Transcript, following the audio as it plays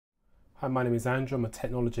Hi, my name is Andrew. I'm a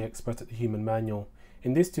technology expert at the Human Manual.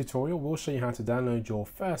 In this tutorial, we'll show you how to download your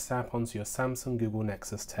first app onto your Samsung Google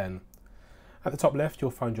Nexus 10. At the top left,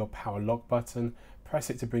 you'll find your power lock button.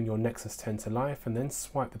 Press it to bring your Nexus 10 to life and then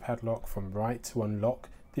swipe the padlock from right to unlock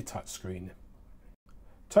the touchscreen.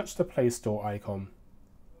 Touch the Play Store icon.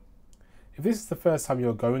 If this is the first time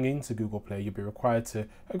you're going into Google Play, you'll be required to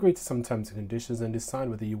agree to some terms and conditions and decide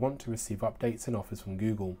whether you want to receive updates and offers from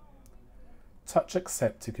Google. Touch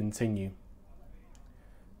Accept to continue.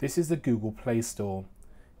 This is the Google Play Store.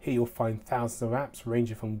 Here you'll find thousands of apps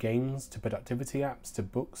ranging from games to productivity apps to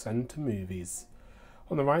books and to movies.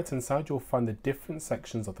 On the right hand side you'll find the different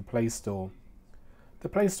sections of the Play Store. The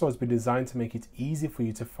Play Store has been designed to make it easy for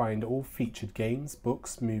you to find all featured games,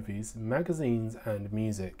 books, movies, magazines and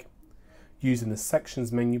music. Using the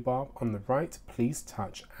Sections menu bar on the right, please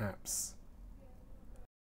touch Apps.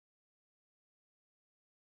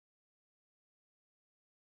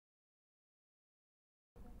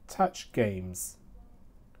 Touch Games.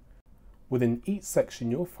 Within each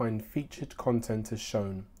section you'll find featured content as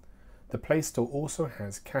shown. The Play Store also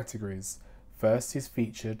has categories. First is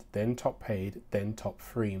featured, then top paid, then top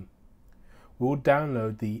free. We'll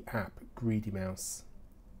download the app Greedy Mouse.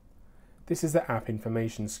 This is the app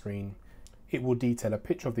information screen. It will detail a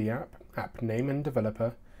picture of the app name and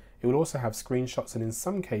developer. It will also have screenshots and in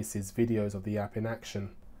some cases videos of the app in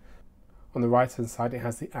action. On the right hand side it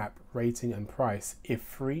has the app rating and price, if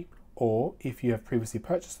free, or if you have previously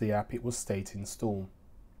purchased the app it will state install.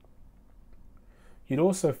 You'll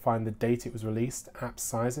also find the date it was released, app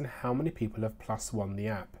size and how many people have +1 the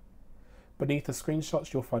app. Beneath the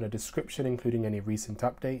screenshots you'll find a description including any recent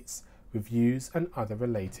updates, reviews and other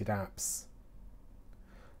related apps.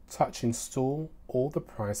 Touch Install or the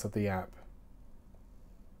price of the app.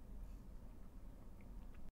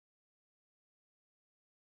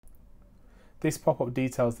 This pop-up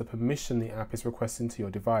details the permission the app is requesting to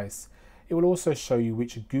your device. It will also show you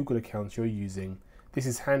which Google account you're using. This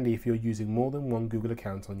is handy if you're using more than one Google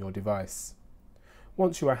account on your device.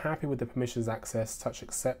 Once you are happy with the permissions access, touch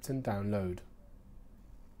Accept and download.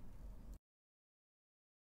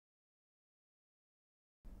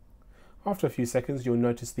 After a few seconds, you'll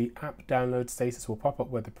notice the app download status will pop up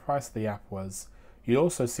where the price of the app was. You'll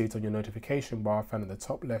also see it on your notification bar found at the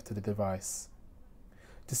top left of the device.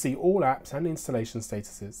 To see all apps and installation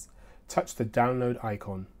statuses, touch the download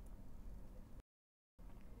icon.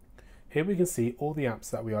 Here we can see all the apps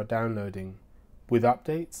that we are downloading, with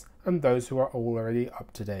updates and those who are already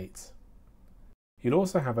up to date. You'll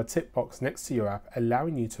also have a tick box next to your app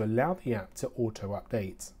allowing you to allow the app to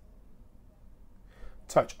auto-update.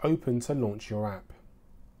 Touch Open to launch your app.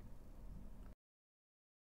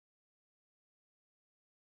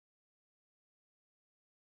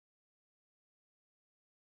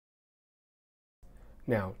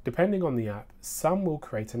 Now, depending on the app, some will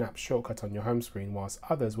create an app shortcut on your home screen whilst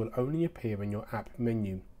others will only appear in your app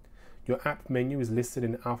menu. Your app menu is listed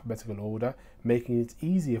in alphabetical order, making it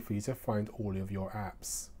easier for you to find all of your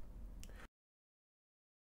apps.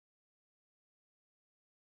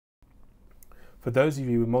 For those of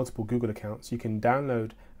you with multiple Google accounts, you can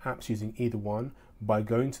download apps using either one by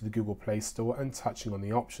going to the Google Play Store and touching on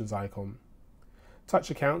the options icon.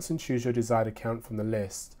 Touch accounts and choose your desired account from the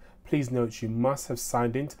list. Please note you must have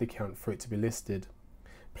signed into the account for it to be listed.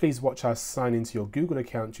 Please watch our Sign into your Google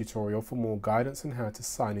account tutorial for more guidance on how to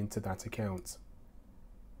sign into that account.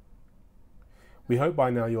 We hope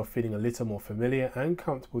by now you're feeling a little more familiar and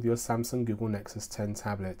comfortable with your Samsung Google Nexus 10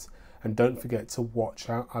 tablet, and don't forget to watch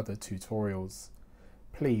our other tutorials.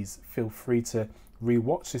 Please feel free to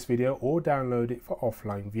re-watch this video or download it for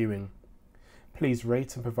offline viewing. Please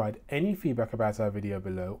rate and provide any feedback about our video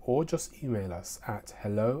below or just email us at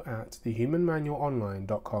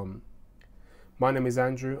hello@thehumanmanualonline.com. My name is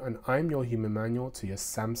Andrew and I'm your Human Manual to your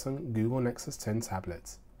Samsung Google Nexus 10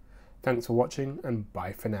 tablet. Thanks for watching and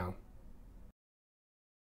bye for now.